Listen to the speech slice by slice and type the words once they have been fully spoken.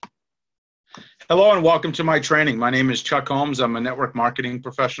Hello and welcome to my training. My name is Chuck Holmes. I'm a network marketing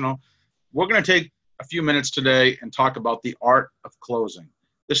professional. We're going to take a few minutes today and talk about the art of closing.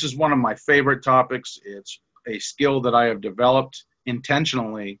 This is one of my favorite topics. It's a skill that I have developed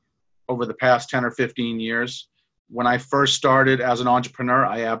intentionally over the past 10 or 15 years. When I first started as an entrepreneur,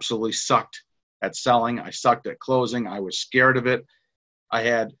 I absolutely sucked at selling. I sucked at closing. I was scared of it. I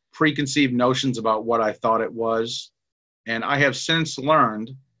had preconceived notions about what I thought it was. And I have since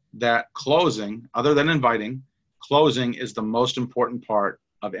learned that closing, other than inviting, closing is the most important part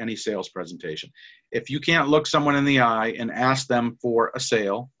of any sales presentation. If you can't look someone in the eye and ask them for a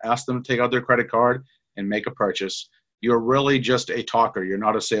sale, ask them to take out their credit card and make a purchase, you're really just a talker. You're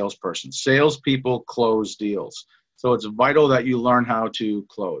not a salesperson. Salespeople close deals. So it's vital that you learn how to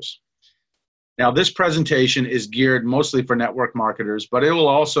close. Now, this presentation is geared mostly for network marketers, but it will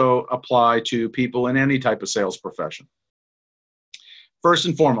also apply to people in any type of sales profession. First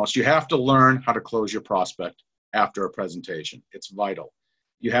and foremost, you have to learn how to close your prospect after a presentation. It's vital.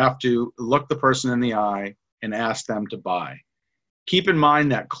 You have to look the person in the eye and ask them to buy. Keep in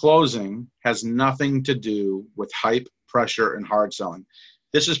mind that closing has nothing to do with hype, pressure, and hard selling.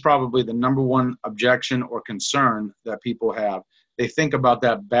 This is probably the number one objection or concern that people have. They think about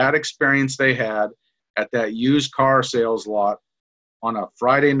that bad experience they had at that used car sales lot on a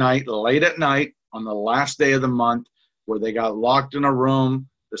Friday night, late at night, on the last day of the month, where they got locked in a room,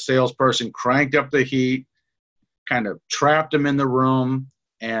 the salesperson cranked up the heat, kind of trapped them in the room,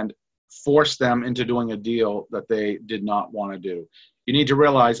 and forced them into doing a deal that they did not want to do. You need to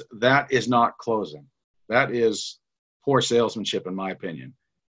realize that is not closing. That is poor salesmanship, in my opinion.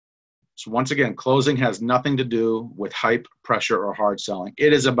 So once again, closing has nothing to do with hype, pressure, or hard selling.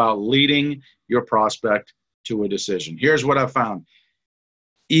 It is about leading your prospect to a decision. Here's what I've found.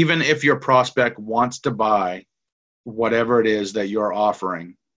 Even if your prospect wants to buy whatever it is that you're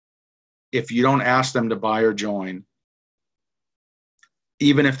offering, if you don't ask them to buy or join,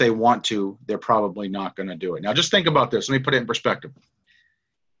 even if they want to, they're probably not going to do it. Now, just think about this. Let me put it in perspective.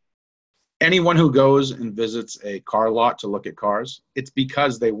 Anyone who goes and visits a car lot to look at cars, it's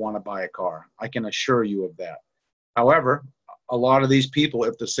because they want to buy a car. I can assure you of that. However, a lot of these people,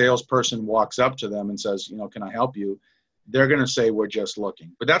 if the salesperson walks up to them and says, can I help you? They're going to say, we're just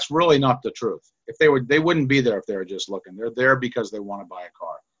looking. But that's really not the truth. If they wouldn't be there if they were just looking. They're there because they want to buy a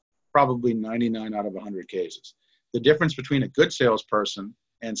car. Probably 99 out of 100 cases. The difference between a good salesperson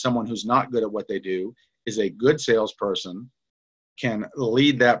and someone who's not good at what they do is a good salesperson can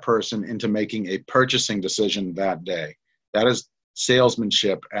lead that person into making a purchasing decision that day. That is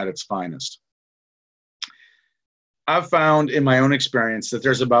salesmanship at its finest. I've found in my own experience that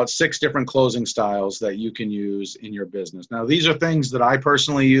there's about 6 different closing styles that you can use in your business. Now, these are things that I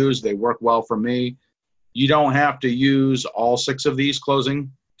personally use. They work well for me. You don't have to use all 6 of these closing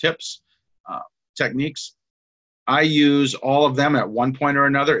tips, techniques. I use all of them at one point or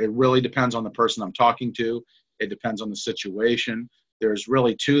another. It really depends on the person I'm talking to. It depends on the situation. There's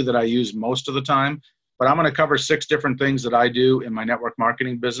really 2 that I use most of the time, but I'm going to cover 6 different things that I do in my network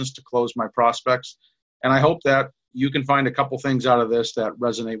marketing business to close my prospects. And I hope that you can find a couple things out of this that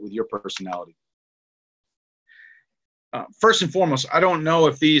resonate with your personality. First and foremost, I don't know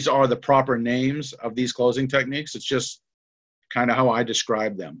if these are the proper names of these closing techniques. It's just kind of how I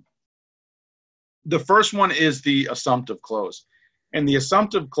describe them. The first one is the assumptive close. And the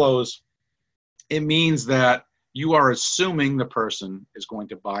assumptive close, it means that you are assuming the person is going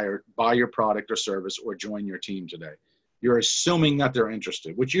to buy your product or service or join your team today. You're assuming that they're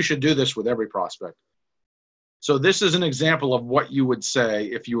interested, which you should do this with every prospect. So this is an example of what you would say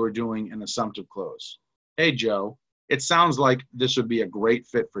if you were doing an assumptive close. Hey, Joe, it sounds like this would be a great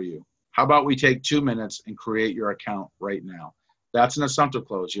fit for you. How about we take 2 minutes and create your account right now? That's an assumptive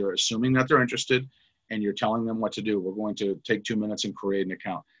close. You're assuming that they're interested and you're telling them what to do. We're going to take 2 minutes and create an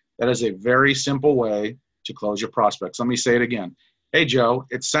account. That is a very simple way to close your prospects. Let me say it again. Hey, Joe,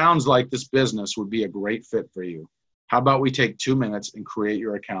 it sounds like this business would be a great fit for you. How about we take 2 minutes and create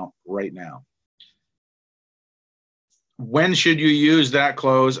your account right now? When should you use that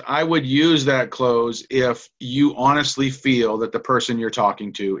close? I would use that close if you honestly feel that the person you're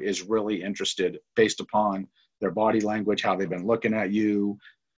talking to is really interested based upon their body language, how they've been looking at you,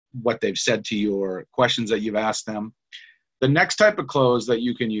 what they've said to you, or questions that you've asked them. The next type of close that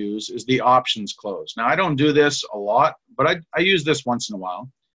you can use is the options close. Now, I don't do this a lot, but I use this once in a while.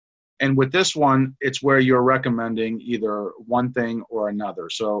 And with this one, it's where you're recommending either one thing or another.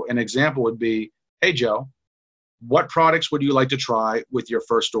 So an example would be, hey, Joe, what products would you like to try with your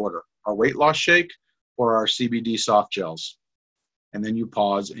first order? Our weight loss shake or our CBD soft gels? And then you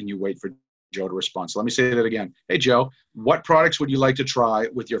pause and you wait for Joe to respond. So let me say that again. Hey, Joe, what products would you like to try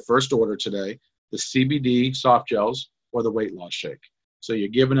with your first order today? the CBD soft gels, or the weight loss shake. So you're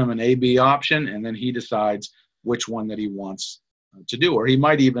giving him an A-B option, and then he decides which one that he wants to do. Or he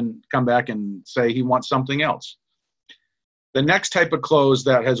might even come back and say he wants something else. The next type of close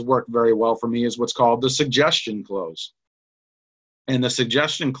that has worked very well for me is what's called the suggestion close. And the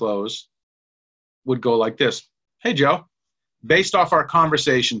suggestion close would go like this. Hey, Joe, based off our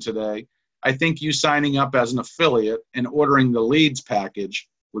conversation today, I think you signing up as an affiliate and ordering the leads package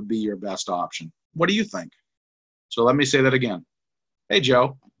would be your best option. What do you think? So let me say that again. Hey,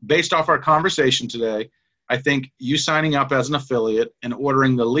 Joe, based off our conversation today, I think you signing up as an affiliate and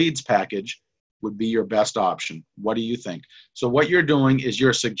ordering the leads package would be your best option. What do you think? So what you're doing is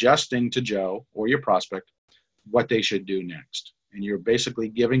you're suggesting to Joe or your prospect what they should do next. And you're basically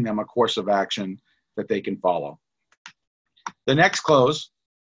giving them a course of action that they can follow. The next close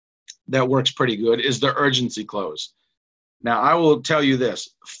that works pretty good is the urgency close. Now, I will tell you this.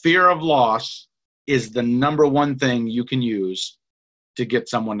 Fear of loss is the number one thing you can use to get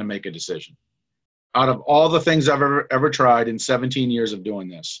someone to make a decision. Out of all the things I've ever tried in 17 years of doing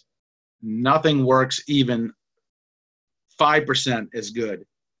this, nothing works even 5% as good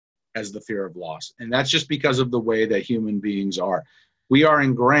as the fear of loss. And that's just because of the way that human beings are. We are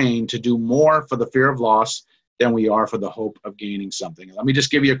ingrained to do more for the fear of loss than we are for the hope of gaining something. Let me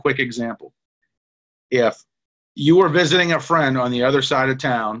just give you a quick example. If you were visiting a friend on the other side of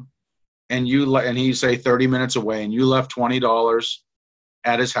town and he's say 30 minutes away and you left $20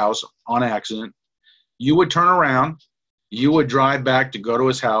 at his house on accident, you would turn around, you would drive back to go to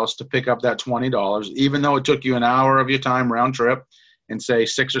his house to pick up that $20, even though it took you an hour of your time round trip and say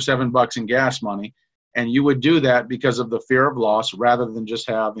 $6 or $7 in gas money. And you would do that because of the fear of loss rather than just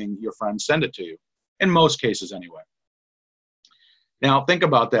having your friend send it to you, in most cases anyway. Now think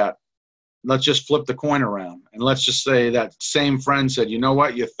about that. Let's just flip the coin around. And let's just say that same friend said, you know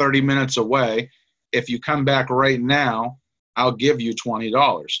what, you're 30 minutes away. If you come back right now, I'll give you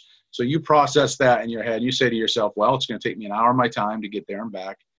 $20. So you process that in your head. You say to yourself, well, it's going to take me an hour of my time to get there and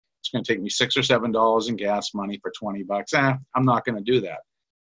back. It's going to take me $6 or $7 in gas money for $20. I'm not going to do that.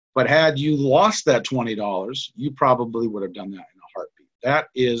 But had you lost that $20, you probably would have done that in a heartbeat. That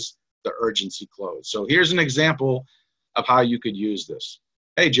is the urgency close. So here's an example of how you could use this.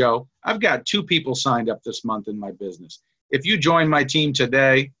 Hey, Joe, I've got 2 people signed up this month in my business. If you join my team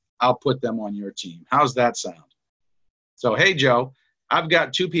today, I'll put them on your team. How's that sound? So, hey, Joe, I've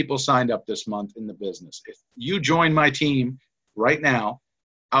got 2 people signed up this month in the business. If you join my team right now,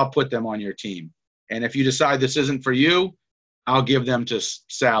 I'll put them on your team. And if you decide this isn't for you, I'll give them to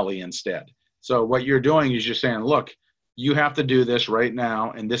Sally instead. So what you're doing is you're saying, look, you have to do this right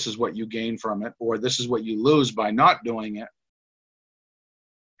now, and this is what you gain from it, or this is what you lose by not doing it.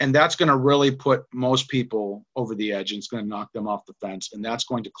 And that's going to really put most people over the edge, and it's going to knock them off the fence, and that's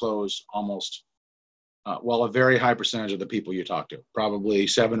going to close almost, a very high percentage of the people you talk to, probably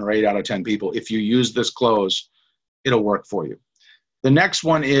 7 or 8 out of 10 people. If you use this close, it'll work for you. The next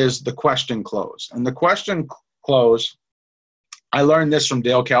one is the question close. And the question close, I learned this from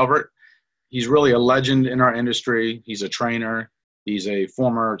Dale Calvert. He's really a legend in our industry. He's a trainer. He's a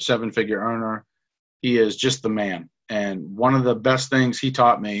former 7-figure earner. He is just the man. And one of the best things he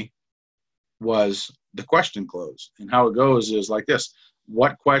taught me was the question close. And how it goes is like this.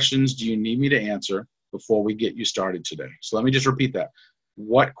 What questions do you need me to answer before we get you started today? So let me just repeat that.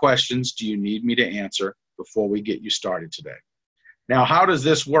 What questions do you need me to answer before we get you started today? Now, how does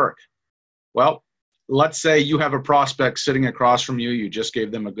this work? Well, let's say you have a prospect sitting across from you. You just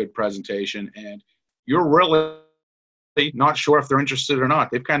gave them a good presentation, and you're really not sure if they're interested or not.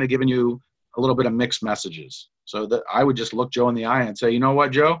 They've kind of given you a little bit of mixed messages. So that I would just look Joe in the eye and say, you know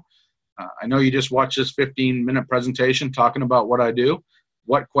what, Joe? I know you just watched this 15-minute presentation talking about what I do.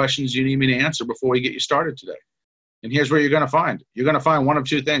 What questions do you need me to answer before we get you started today? And here's where you're going to find. You're going to find one of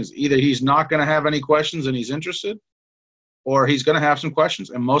 2 things. Either he's not going to have any questions and he's interested, or he's going to have some questions.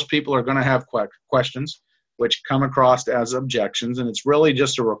 And most people are going to have questions which come across as objections, and it's really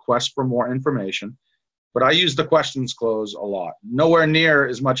just a request for more information. But I use the questions close a lot. Nowhere near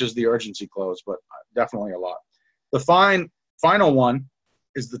as much as the urgency close, but definitely a lot. The final one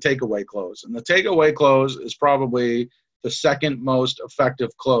is the takeaway close. And the takeaway close is probably the second most effective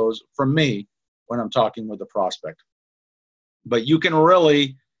close for me when I'm talking with a prospect. But you can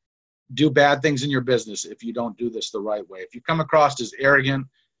really do bad things in your business if you don't do this the right way. If you come across as arrogant,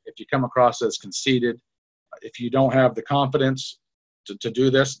 if you come across as conceited, if you don't have the confidence to do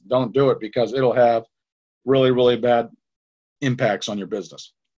this, don't do it, because it'll have really, really bad impacts on your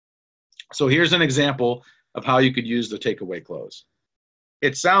business. So here's an example of how you could use the takeaway close.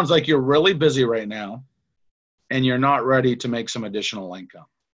 It sounds like you're really busy right now and you're not ready to make some additional income.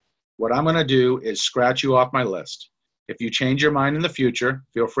 What I'm going to do is scratch you off my list. If you change your mind in the future,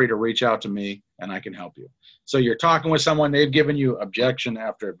 feel free to reach out to me and I can help you. So you're talking with someone, they've given you objection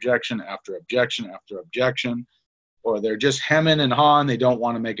after objection after objection after objection, or they're just hemming and hawing, they don't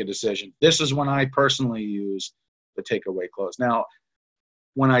want to make a decision. This is when I personally use the takeaway close. Now,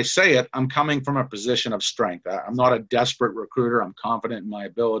 when I say it, I'm coming from a position of strength. I'm not a desperate recruiter. I'm confident in my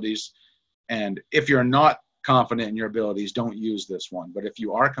abilities. And if you're not confident in your abilities, don't use this one. But if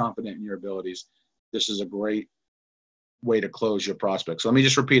you are confident in your abilities, this is a great way to close your prospects. So let me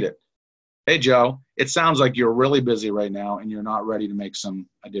just repeat it. Hey, Joe, it sounds like you're really busy right now and you're not ready to make some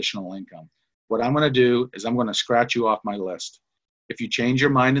additional income. What I'm going to do is I'm going to scratch you off my list. If you change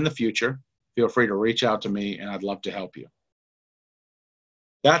your mind in the future, feel free to reach out to me and I'd love to help you.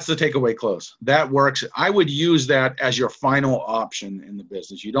 That's the takeaway close. That works. I would use that as your final option in the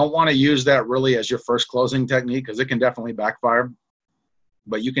business. You don't want to use that really as your first closing technique because it can definitely backfire,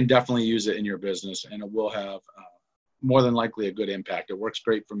 but you can definitely use it in your business and it will have more than likely a good impact. It works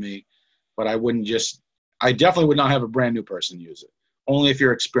great for me, but I definitely would not have a brand new person use it. Only if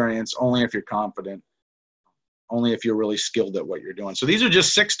you're experienced, only if you're confident, only if you're really skilled at what you're doing. So these are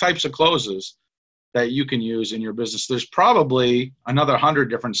just 6 types of closes that you can use in your business. There's probably another 100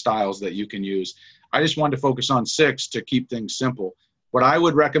 different styles that you can use. I just wanted to focus on 6 to keep things simple. What I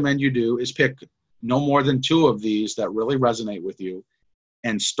would recommend you do is pick no more than 2 of these that really resonate with you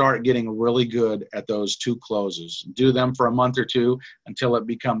and start getting really good at those 2 closes. Do them for a month or 2 until it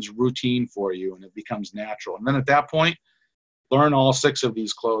becomes routine for you and it becomes natural. And then at that point, learn all 6 of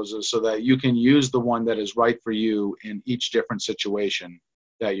these closes so that you can use the one that is right for you in each different situation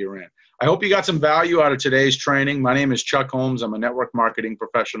that you're in. I hope you got some value out of today's training. My name is Chuck Holmes. I'm a network marketing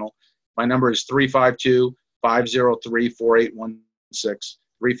professional. My number is 352-503-4816,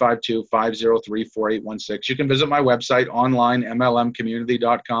 352-503-4816. You can visit my website, online,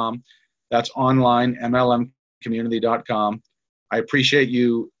 mlmcommunity.com. That's online, mlmcommunity.com. I appreciate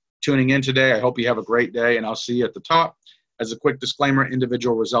you tuning in today. I hope you have a great day, and I'll see you at the top. As a quick disclaimer,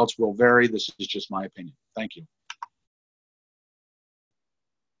 individual results will vary. This is just my opinion. Thank you.